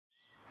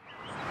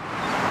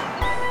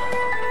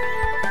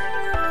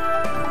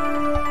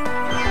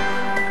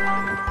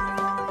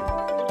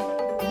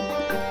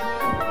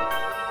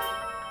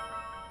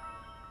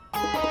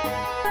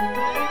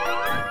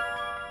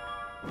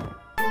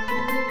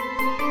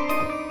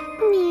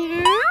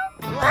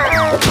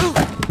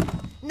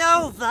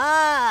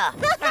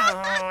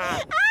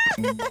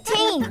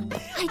Team,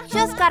 I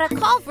just got a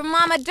call from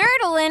Mama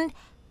Durtle and...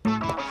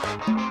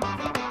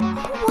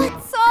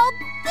 What's all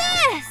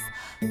this?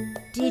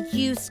 Did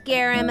you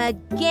scare him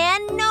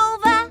again,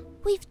 Nova?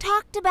 We've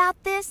talked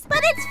about this,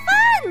 but it's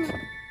fun!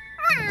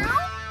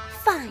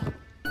 Fine.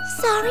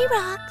 Sorry,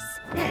 Rox.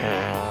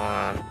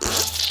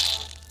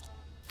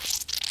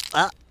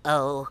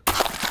 Uh-oh.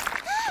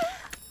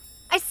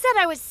 I said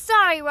I was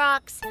sorry,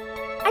 Rox.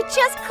 I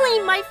just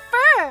cleaned my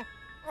fur.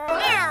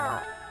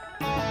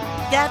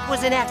 That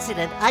was an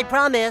accident, I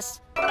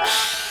promise.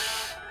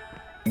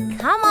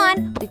 Come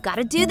on, we've got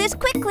to do this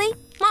quickly.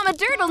 Mama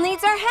Durtle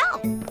needs our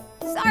help.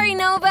 Sorry,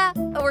 Nova,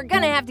 but we're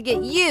gonna have to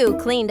get you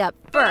cleaned up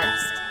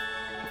first.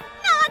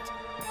 Not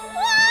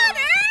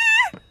water!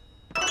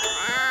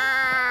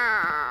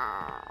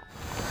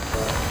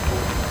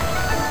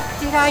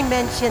 Did I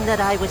mention that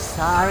I was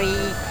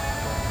sorry?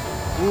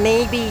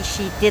 Maybe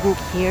she didn't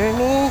hear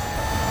me?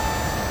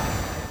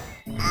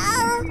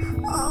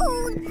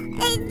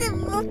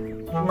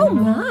 Oh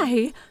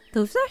my,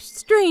 those are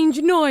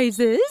strange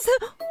noises.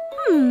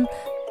 You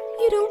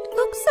don't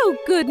look so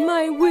good,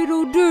 my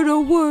whittle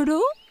dirtle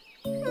wordle.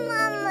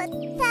 Mama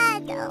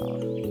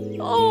Durtle.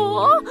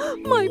 Oh,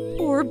 my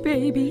poor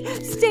baby.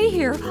 Stay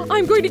here.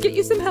 I'm going to get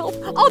you some help.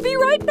 I'll be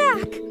right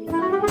back.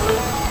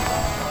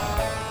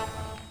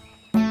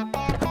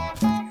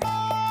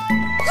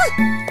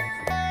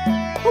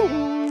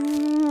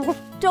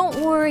 Don't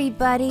worry,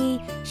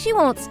 buddy. She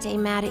won't stay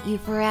mad at you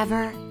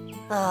forever.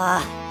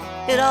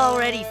 It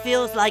already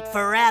feels like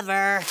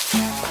forever.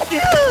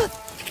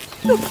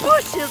 The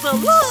bush is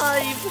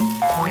alive!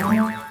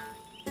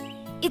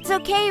 It's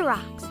okay,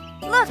 Rox.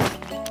 Look,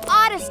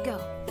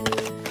 otoscope.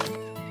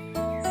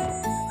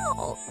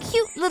 Oh,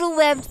 cute little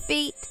webbed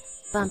feet,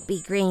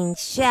 bumpy green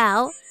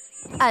shell,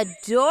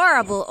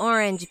 adorable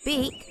orange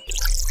beak,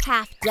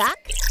 half duck,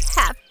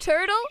 half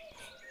turtle.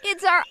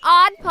 It's our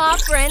Odd-Paw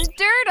friend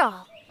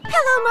Durtle.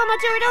 Hello, Mama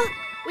Durtle.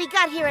 We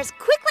got here as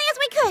quickly as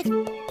we could.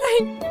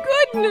 Thank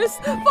goodness.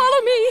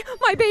 Follow me.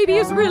 My baby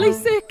is really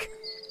sick.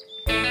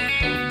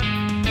 An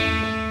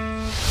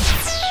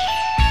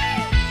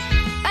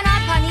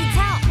Odd-Paw needs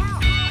help.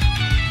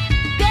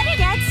 Better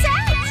get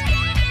set.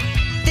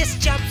 This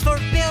jump's for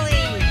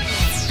Billy!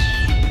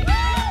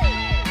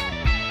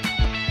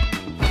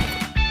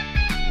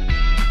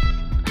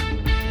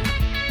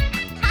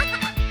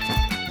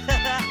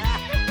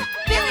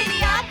 Billie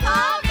the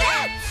Odd-Paw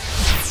Vet.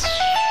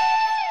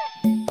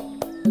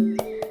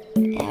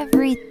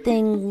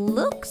 Everything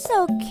looks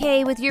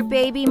okay with your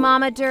baby,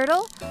 Mama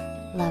Durtle.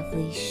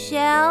 Lovely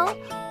shell,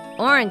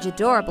 orange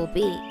adorable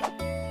beak,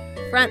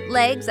 front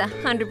legs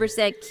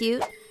 100%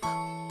 cute.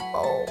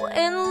 Oh,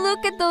 and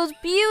look at those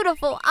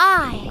beautiful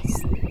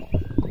eyes.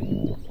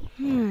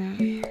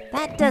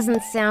 That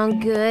doesn't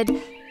sound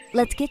good.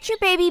 Let's get your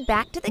baby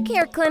back to the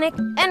care clinic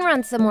and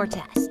run some more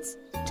tests.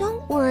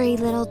 Don't worry,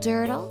 little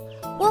Durtle.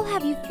 We'll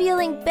have you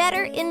feeling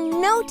better in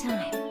no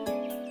time.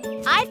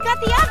 I've got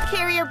the up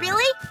carrier,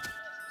 Billy.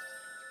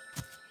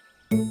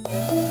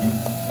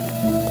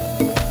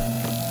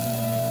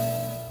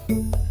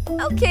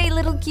 Okay,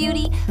 little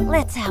cutie,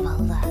 let's have a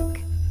look.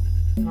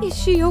 Is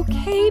she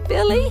okay,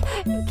 Billy?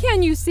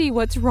 Can you see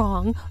what's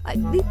wrong?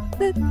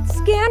 The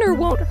scanner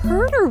won't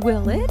hurt her,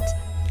 will it?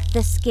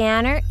 The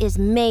scanner is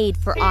made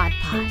for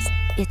Odd-Paws.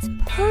 It's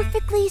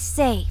perfectly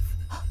safe.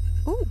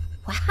 Ooh,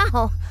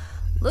 wow.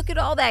 Look at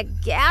all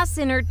that gas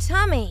in her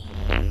tummy.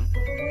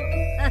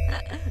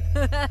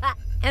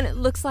 And it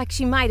looks like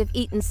she might have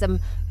eaten some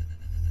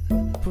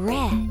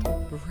bread.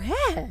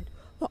 Bread?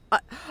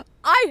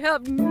 I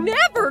have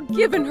never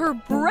given her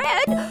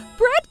bread.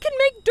 Bread can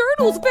make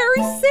Durtles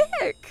very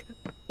sick.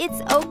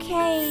 It's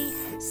okay.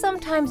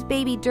 Sometimes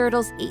baby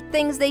Durtles eat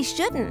things they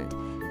shouldn't.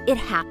 It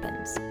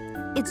happens.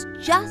 It's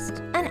just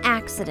an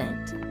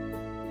accident.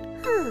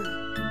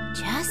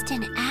 Just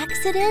an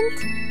accident?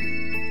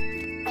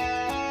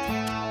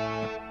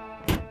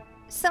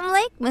 Some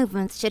leg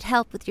movements should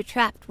help with your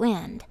trapped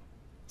wind.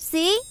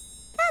 See?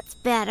 That's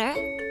better.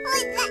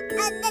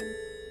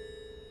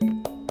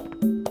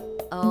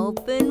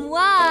 Open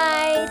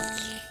wide.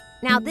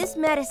 Now this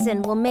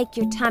medicine will make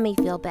your tummy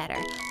feel better,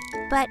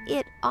 but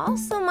it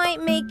also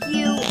might make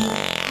you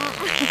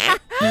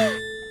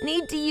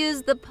need to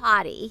use the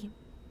potty.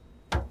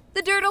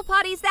 The Durtle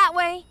potty's that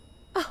way.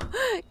 Oh,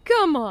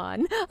 come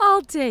on,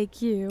 I'll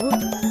take you.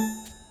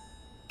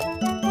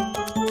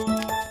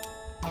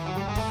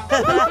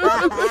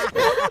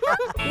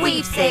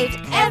 We've saved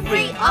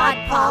every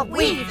Odd-Paw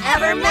we've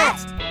ever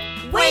met.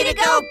 Way to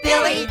go,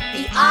 Billie,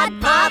 the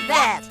Odd-Paw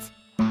Vet.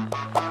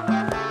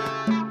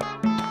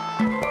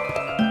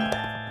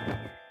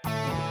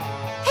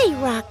 Hey,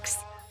 Rox.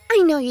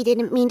 I know you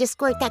didn't mean to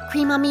squirt that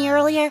cream on me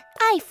earlier.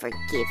 I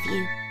forgive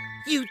you.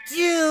 You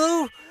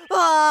do?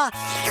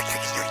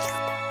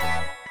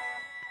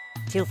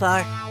 Too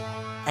far?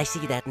 I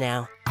see that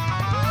now.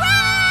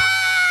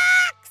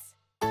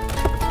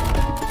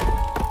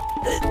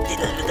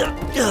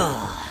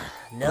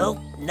 Nope,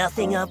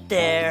 nothing up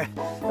there.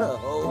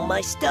 Oh,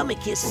 my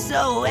stomach is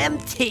so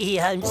empty.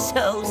 I'm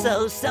so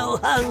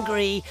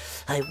hungry.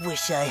 I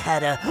wish I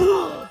had a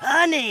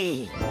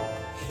honey.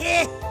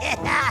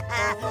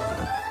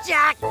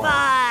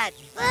 Jackpot!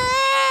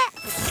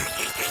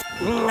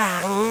 Wow!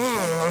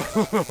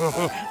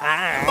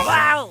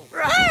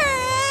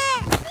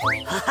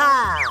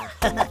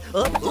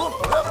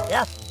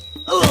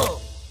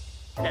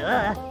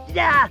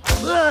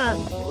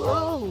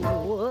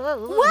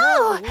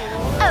 Whoa!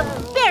 A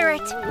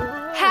Barrot!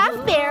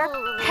 Half bear,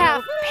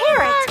 half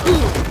parrot,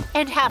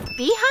 and half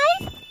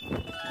beehive?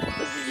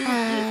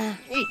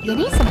 You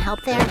need some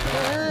help there.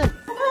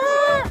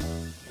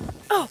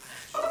 Oh,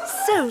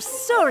 so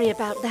sorry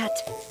about that.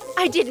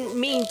 I didn't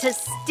mean to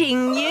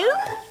sting you.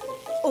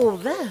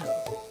 Although,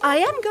 I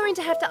am going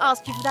to have to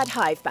ask you for that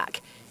hive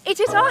back. It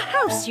is our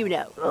house, you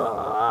know.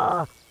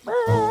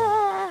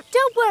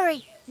 Don't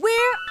worry,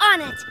 we're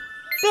on it.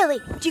 Billy,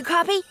 do you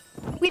copy?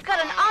 We've got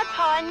an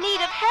Odd-Paw in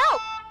need of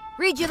help.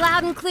 Read you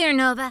loud and clear,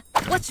 Nova.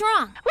 What's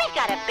wrong? We've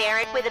got a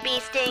Barrot with a bee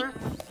sting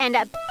and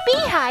a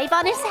beehive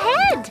on his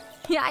head.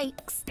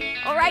 Yikes.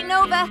 All right,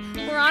 Nova,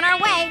 we're on our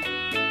way.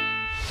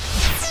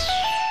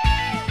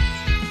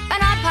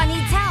 An Odd-Paw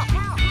needs help.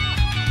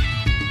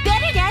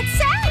 Better get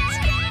set.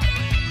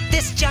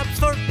 This job's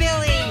for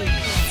Billy.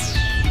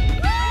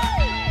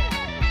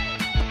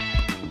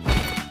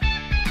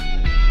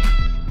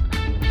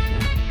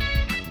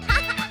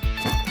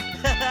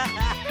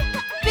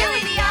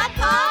 Billie the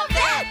Odd-Paw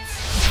Vet!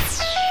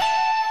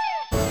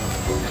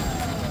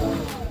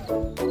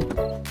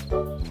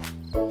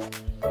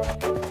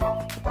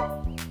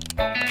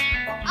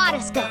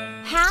 Otoscope,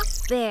 half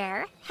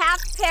bear,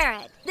 half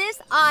parrot. This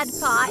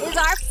Odd-Paw is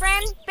our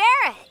friend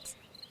Barrot.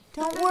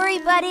 Don't worry,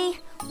 buddy.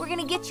 We're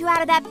gonna get you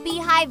out of that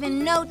beehive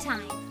in no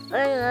time.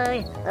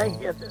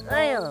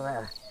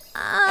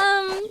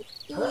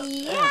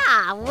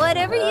 Yeah,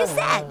 whatever you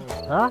said.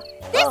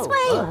 This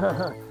way.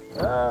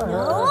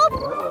 Nope.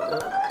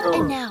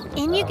 And now,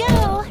 in you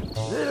go.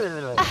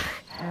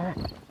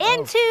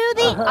 Into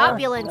the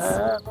ambulance.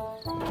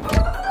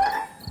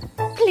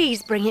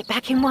 Please bring it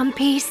back in one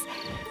piece.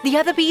 The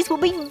other bees will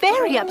be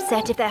very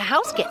upset if their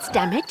house gets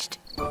damaged.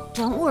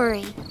 Don't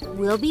worry,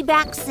 we'll be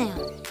back soon.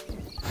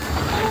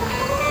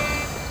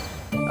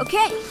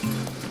 Okay,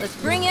 let's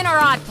bring in our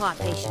Odd-Paw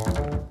patient.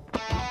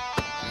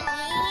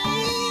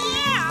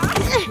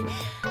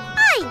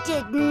 I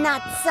did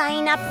not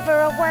sign up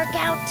for a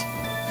workout.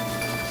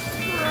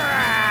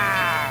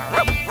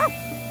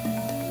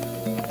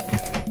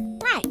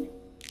 Right.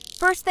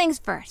 First things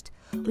first,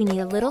 we need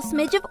a little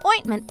smidge of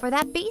ointment for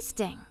that bee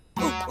sting.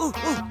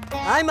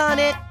 I'm on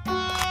it.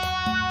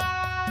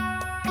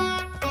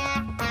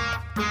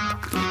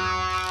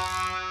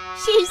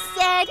 She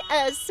said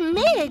a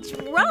smidge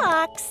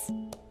rocks.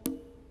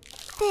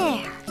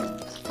 There.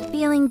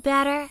 Feeling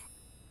better?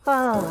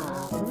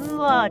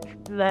 Much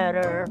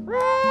better.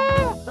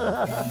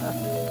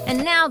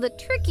 And now the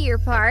trickier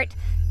part,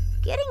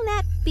 getting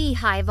that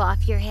beehive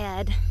off your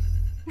head.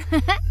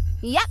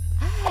 Yep,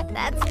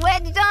 that's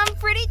wedged on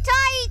pretty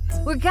tight.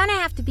 We're gonna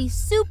have to be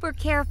super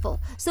careful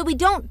so we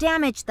don't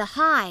damage the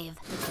hive.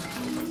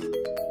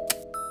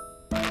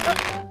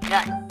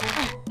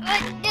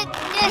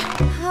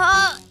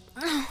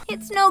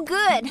 It's no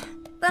good.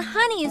 The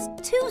honey is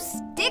too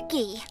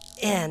sticky.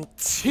 And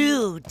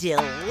too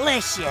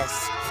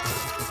delicious.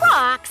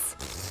 Rocks,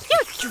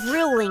 you're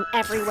drooling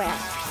everywhere.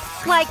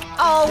 Like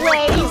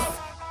always.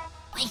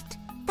 Wait,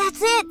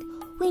 that's it.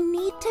 We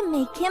need to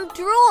make him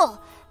drool.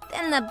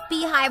 Then the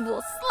beehive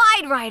will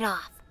slide right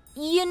off.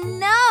 You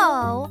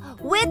know,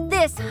 with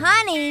this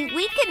honey,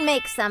 we could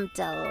make some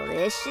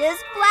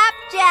delicious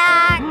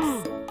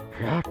flapjacks.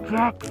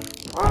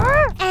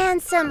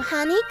 And some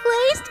honey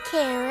glazed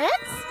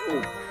carrots.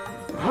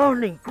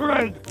 Honey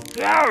glazed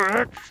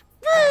carrots?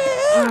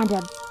 And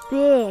a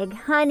big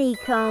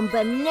honeycomb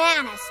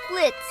banana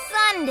split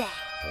sundae.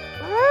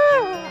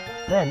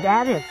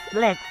 Banana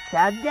split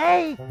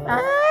sundae?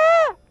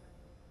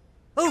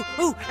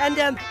 And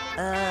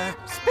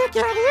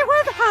spaghetti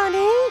with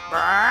honey.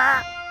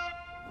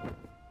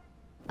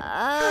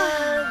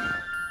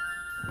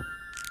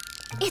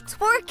 It's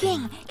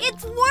working!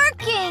 It's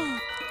working!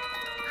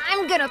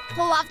 I'm gonna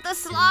pull off the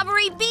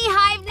slobbery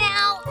beehive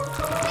now.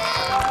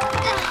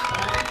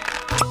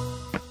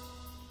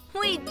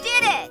 We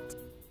did it!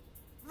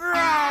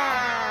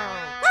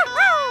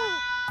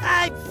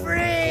 I'm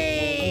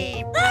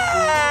free!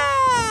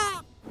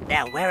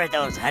 Now, where are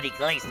those honey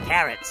glazed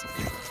carrots?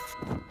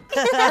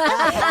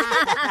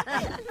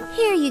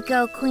 Here you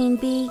go, Queen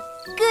Bee.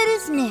 Good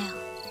as new.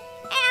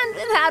 And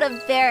without a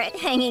Barrot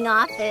hanging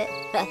off it.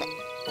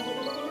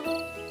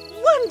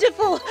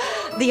 Wonderful!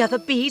 The other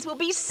bees will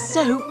be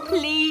so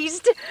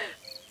pleased.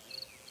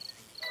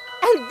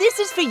 And this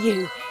is for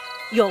you,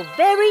 your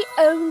very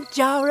own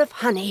jar of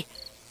honey,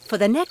 for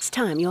the next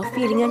time you're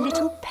feeling a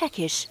little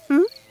peckish.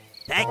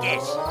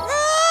 Peckish?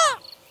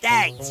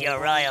 Thanks, your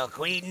royal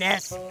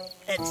queenness.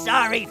 And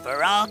sorry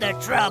for all the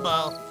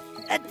trouble.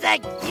 And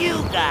thank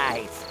you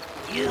guys.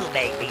 You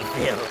make me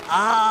feel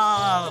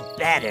all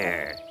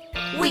better.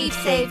 We've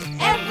saved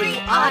every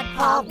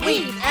Odd-Paw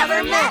we've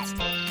ever met.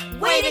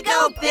 Way to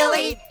go,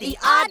 Billy, the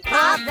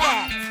Odd-Paw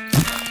Vet.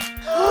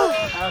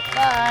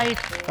 Outside,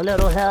 a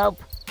little help.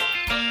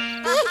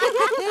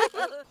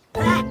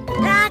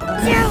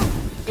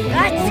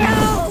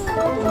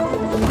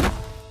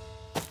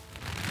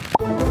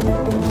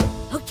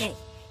 Okay,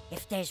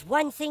 if there's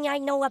one thing I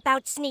know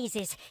about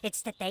sneezes,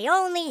 it's that they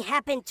only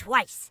happen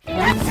twice.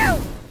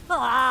 Achoo!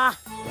 Ah,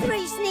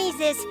 3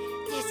 sneezes.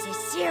 This is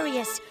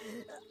serious.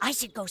 I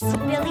should go see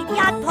Billy the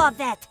Odd-Paw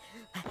Vet.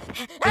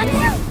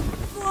 Achoo!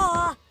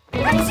 4.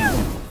 Achoo!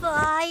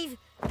 5.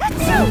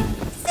 Achoo!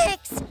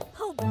 6.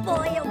 Oh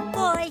boy, oh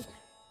boy.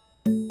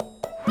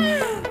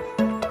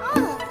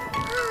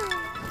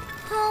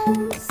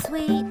 Home,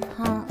 sweet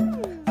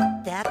home.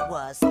 That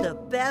was the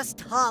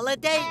best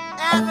holiday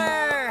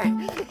ever!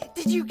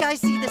 Did you guys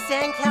see the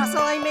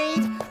sandcastle I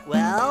made?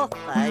 Well,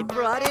 I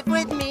brought it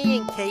with me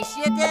in case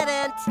you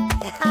didn't.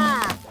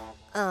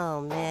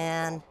 Oh,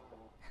 man.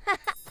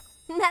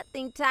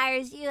 Nothing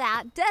tires you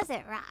out, does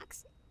it,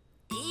 Rox?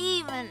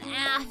 Even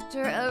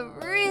after a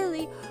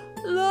really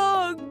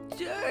long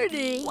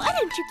journey. Why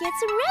don't you get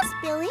some rest,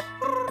 Billy?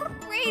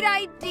 Great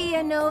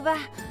idea, Nova.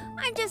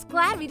 I'm just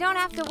glad we don't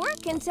have to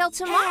work until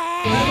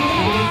tomorrow.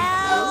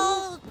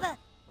 Help!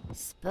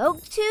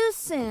 Spoke too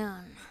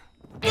soon.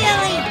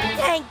 Billy,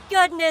 thank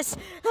goodness.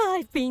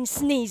 I've been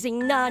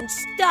sneezing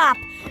non-stop.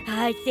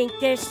 I think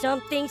there's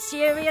something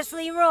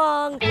seriously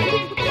wrong.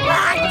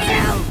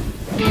 Achoo!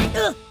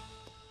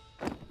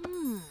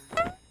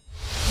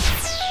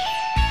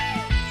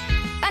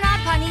 An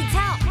Odd-Paw needs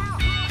help.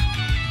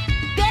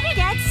 Better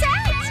get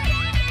set.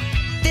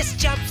 This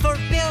jump's for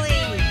Billy!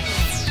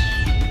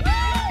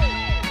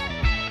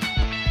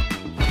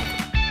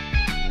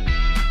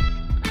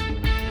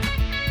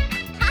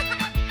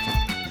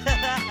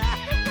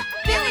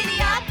 Billy the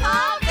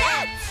Odd-Paw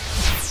Vet.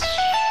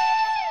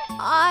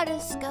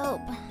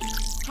 Otoscope.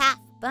 Half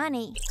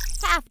bunny,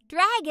 half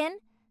dragon.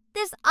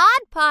 This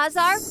Odd-Paw's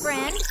our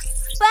friend,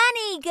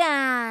 Bunny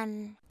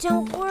Gun.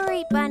 Don't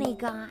worry, Bunny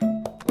Gun.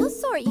 We'll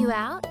sort you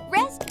out.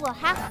 Rest will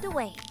have to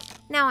wait.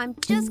 Now I'm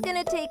just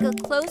gonna take a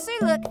closer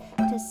look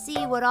to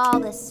see what all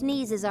the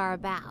sneezes are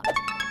about.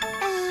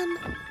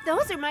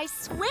 Those are my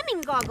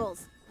swimming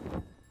goggles.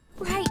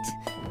 Right.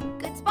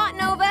 Good spot,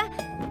 Nova.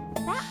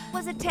 That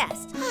was a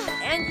test.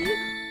 And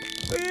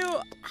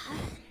you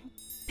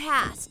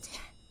passed.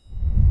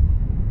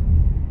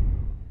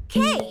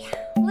 Okay,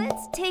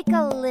 let's take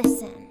a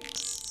listen.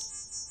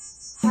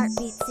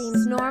 Heartbeat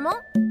seems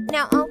normal.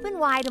 Now open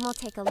wide and we'll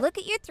take a look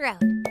at your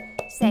throat.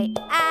 Say,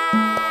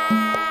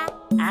 ah.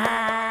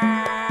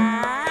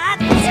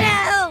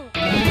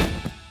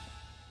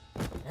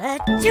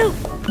 Achoo!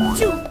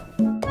 Achoo!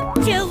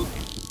 Achoo!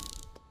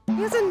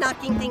 Isn't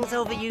knocking things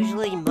over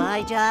usually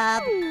my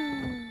job?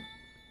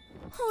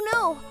 Oh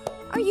no,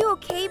 are you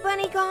okay,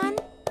 Bunny Gone?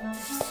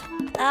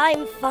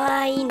 I'm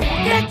fine.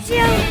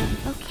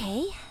 Achoo!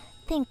 Okay,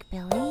 think,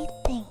 Billy,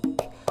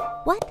 think.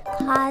 What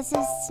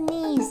causes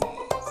sneezes?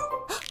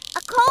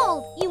 A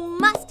cold! You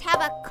must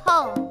have a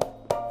cold.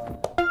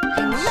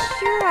 I'm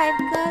sure I've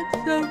got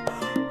some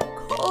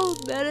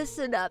cold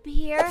medicine up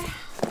here.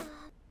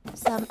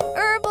 Some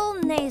herbal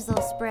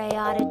nasal spray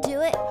ought to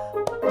do it.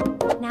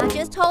 Now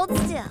just hold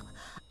still.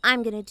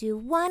 I'm gonna do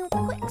one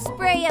quick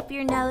spray up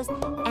your nose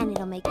and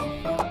it'll make you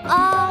feel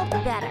all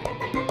better.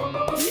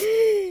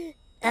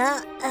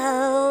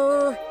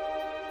 Uh-oh.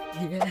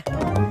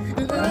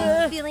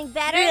 Feeling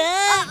better?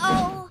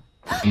 Uh-oh.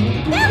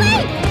 Billy!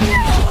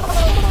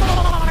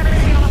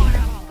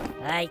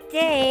 I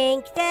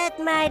think that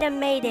might have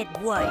made it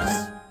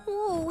worse.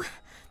 Ooh,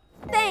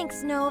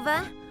 thanks,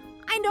 Nova.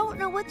 I don't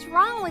know what's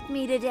wrong with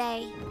me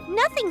today.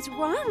 Nothing's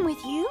wrong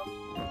with you.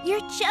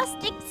 You're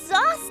just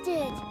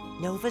exhausted.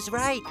 Nova's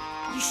right.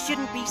 You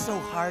shouldn't be so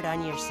hard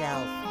on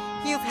yourself.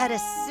 You've had a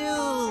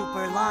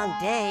super long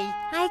day.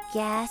 I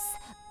guess.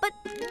 But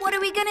what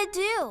are we gonna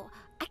do?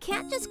 I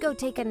can't just go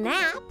take a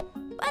nap.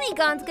 Bunny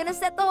Gone's gonna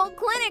set the whole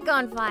clinic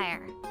on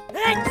fire.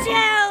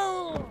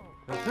 Achoo!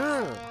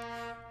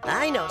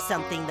 I know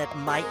something that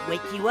might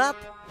wake you up.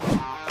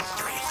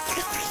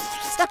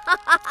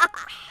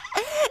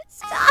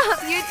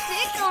 Stop, you're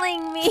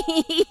tickling me.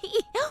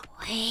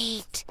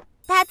 Wait,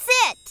 that's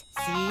it.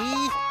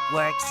 See?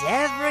 Works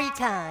every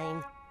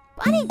time.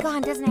 Bunny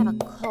Gone doesn't have a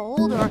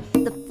cold or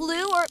the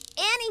flu or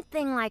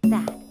anything like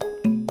that.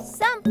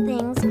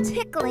 Something's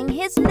tickling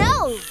his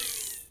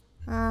nose.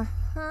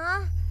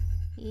 Uh-huh.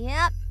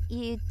 Yep,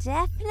 you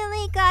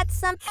definitely got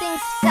something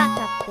stuck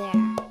up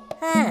there.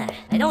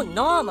 I don't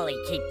normally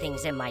keep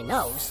things in my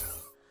nose.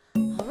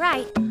 All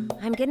right,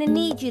 I'm gonna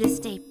need you to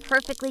stay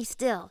perfectly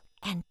still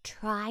and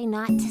try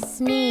not to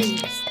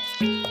sneeze.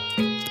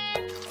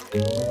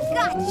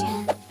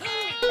 Gotcha.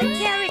 The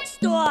carrot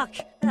stalk!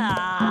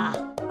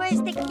 Ah,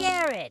 where's the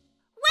carrot?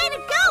 Way to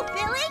go,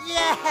 Billy!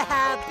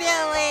 Yeah,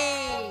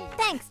 Billy!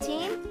 Thanks,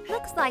 team.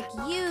 Looks like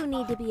you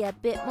need to be a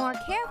bit more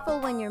careful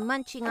when you're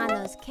munching on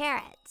those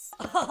carrots.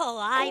 Oh,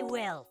 I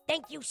will.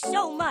 Thank you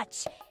so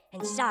much.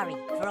 And sorry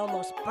for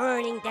almost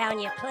burning down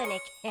your clinic.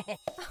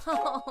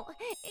 Oh,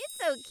 it's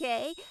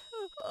okay.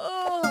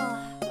 Oh,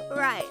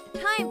 right.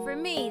 Time for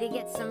me to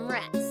get some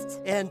rest.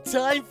 And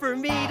time for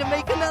me to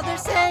make another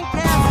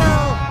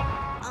sandcastle.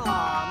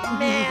 Aw,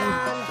 man.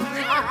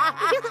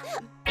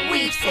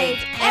 We've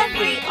saved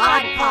every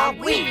Odd-Paw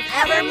we've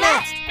ever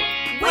met.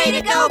 Way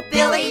to go,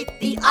 Billie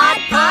the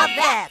Odd-Paw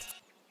Vet.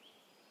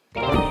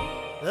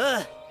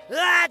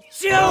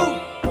 Achoo!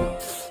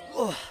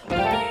 Oh,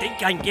 I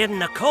think I'm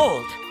getting a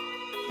cold.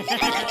 What a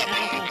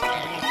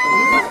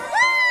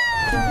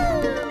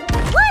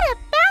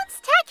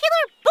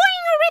bounce-tacular,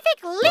 boing-orific,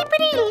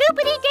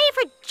 leapity-loopity day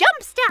for jump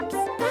steps!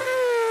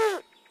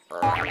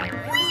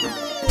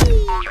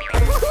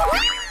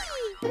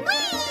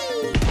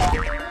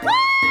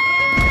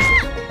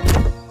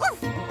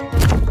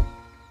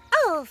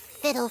 Oh,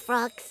 fiddle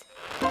frogs.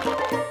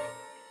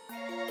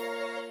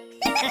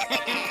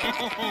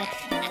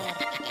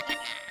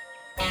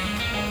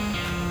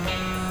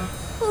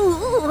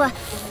 Ooh,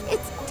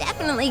 it's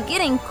definitely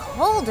getting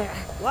colder.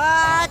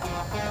 What?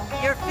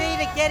 Your feet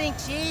are getting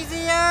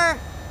cheesier?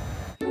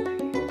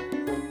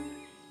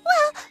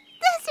 Well,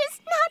 this is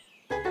not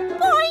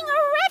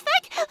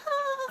boing-orific.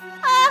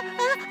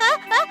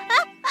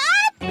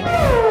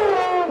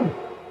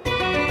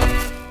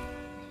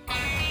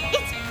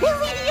 It's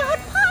Billie the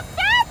Odd-Paw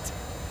Vet!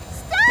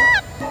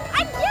 Stop!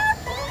 I'm down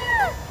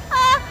here!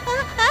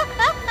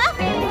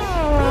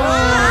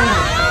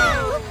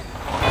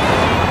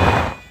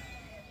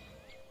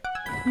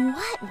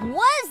 What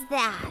was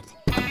that?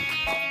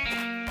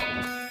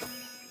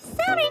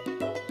 Sorry,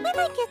 when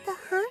I get the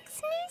honk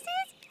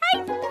sneezes, I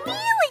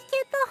really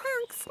get the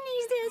honk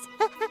sneezes.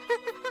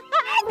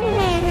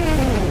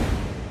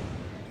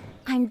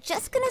 I'm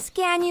just gonna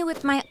scan you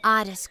with my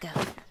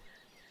otoscope.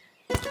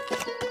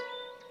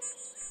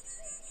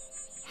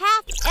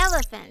 Half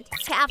elephant,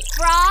 half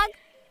frog.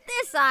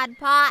 This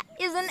Odd-Paw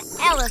is an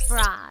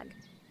Elefrog.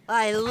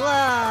 I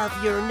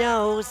love your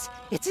nose.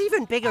 It's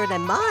even bigger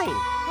than mine.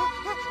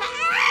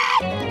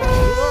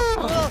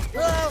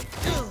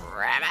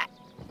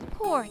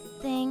 Poor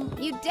thing.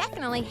 You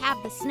definitely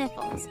have the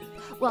sniffles.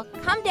 Well,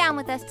 come down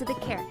with us to the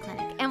care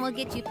clinic and we'll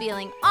get you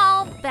feeling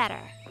all better.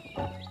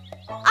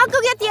 I'll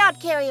go get the odd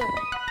carrier.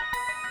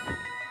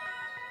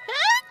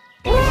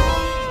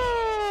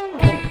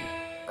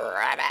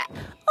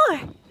 Or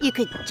you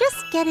could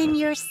just get in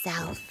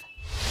yourself.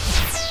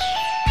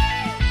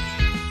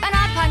 An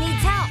Odd-Paw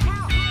needs help.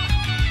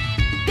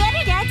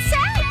 Better get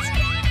set.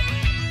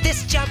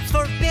 This jump's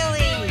for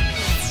Billie.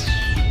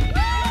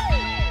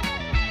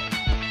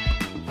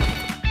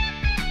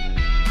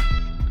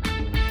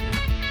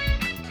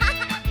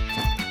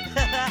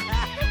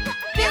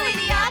 Billie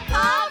the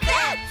Odd-Paw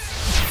Vet.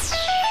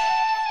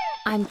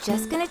 I'm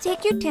just gonna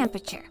take your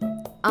temperature.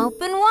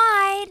 Open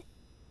wide.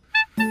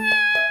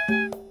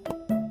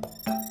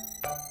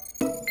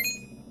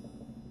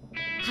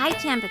 High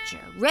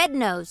temperature, red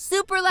nose,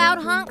 super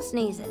loud honk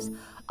sneezes.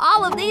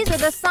 All of these are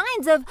the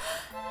signs of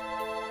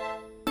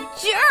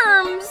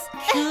germs.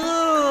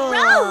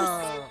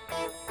 Gross.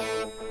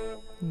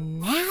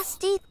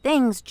 Nasty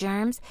things,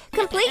 germs,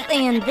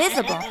 completely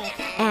invisible.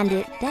 And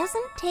it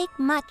doesn't take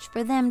much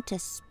for them to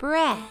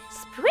spread.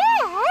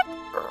 Spread?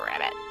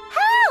 Rabbit.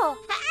 How?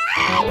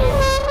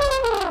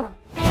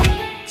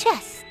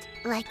 Just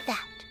like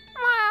that.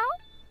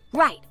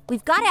 Right,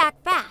 we've got to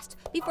act fast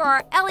before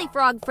our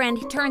Elefrog friend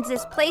turns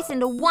this place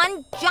into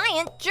one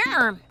giant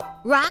germ.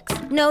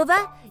 Rox,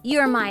 Nova,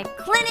 you're my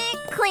clinic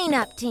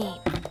cleanup team.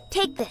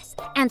 Take this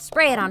and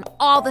spray it on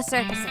all the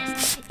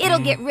surfaces. It'll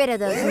get rid of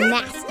those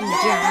nasty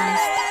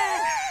germs.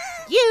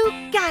 You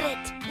got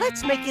it.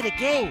 Let's make it a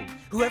game.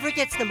 Whoever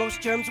gets the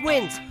most germs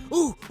wins.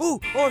 Ooh,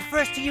 or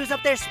first to use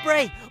up their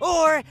spray.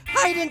 Or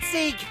hide and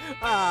seek.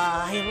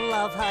 Ah, I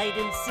love hide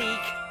and seek.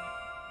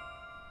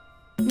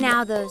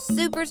 Now those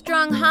super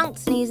strong honk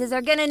sneezes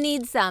are gonna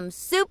need some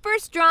super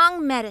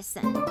strong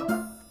medicine.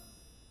 What's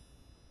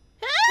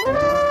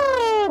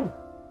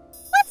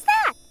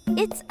that?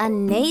 It's a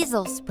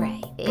nasal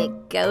spray.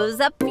 It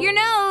goes up your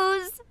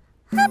nose.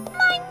 Up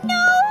my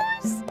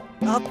nose?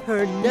 Up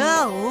her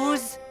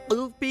nose?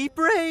 Oh, be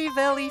brave,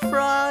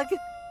 Elefrog.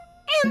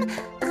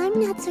 I'm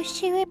not so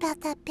sure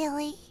about that,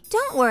 Billie.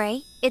 Don't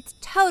worry, it's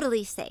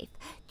totally safe.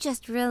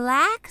 Just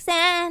relax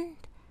and...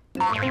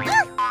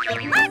 Jump!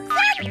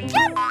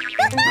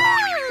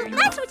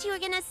 That's what you were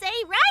gonna say,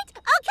 right?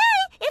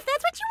 Okay, if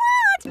that's what you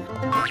want.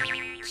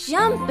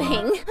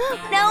 Jumping?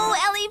 No,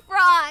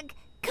 Elefrog!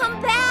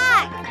 Come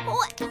back!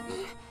 What?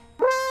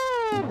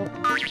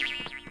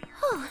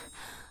 Oh,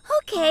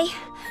 okay.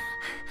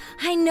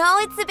 I know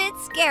it's a bit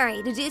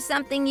scary to do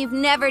something you've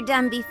never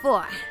done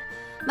before,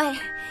 but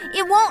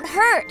it won't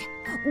hurt.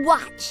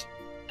 Watch.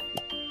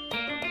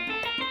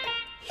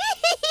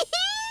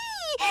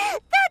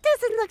 That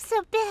doesn't look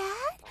so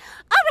bad.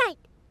 All right,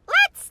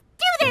 let's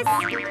do this.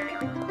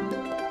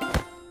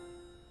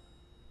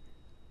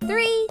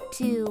 3,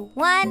 2,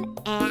 1,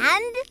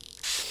 and...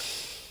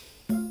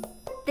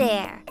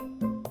 There.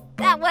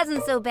 That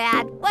wasn't so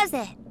bad, was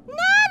it?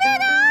 Not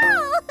at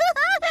all.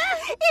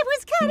 It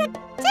was kind of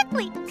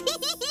tickly.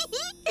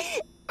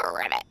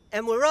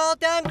 And we're all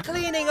done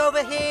cleaning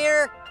over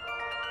here.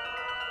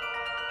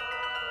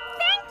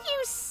 Thank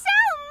you so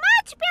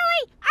much,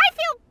 Billy. I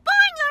feel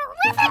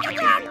boingerific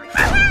again.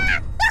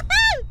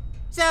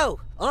 So,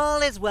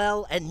 all is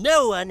well, and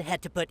no one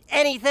had to put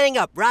anything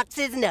up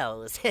Rox's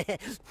nose.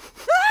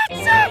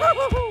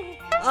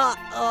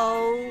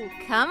 Uh-oh.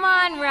 Come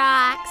on,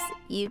 Rox.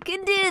 You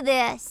can do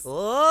this.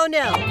 Oh,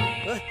 no.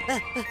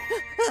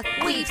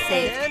 We've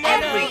saved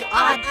every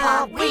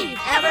Odd-Paw we've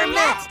ever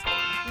met.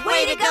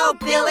 Way to go,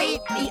 Billy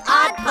the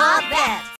Odd-Paw Vet.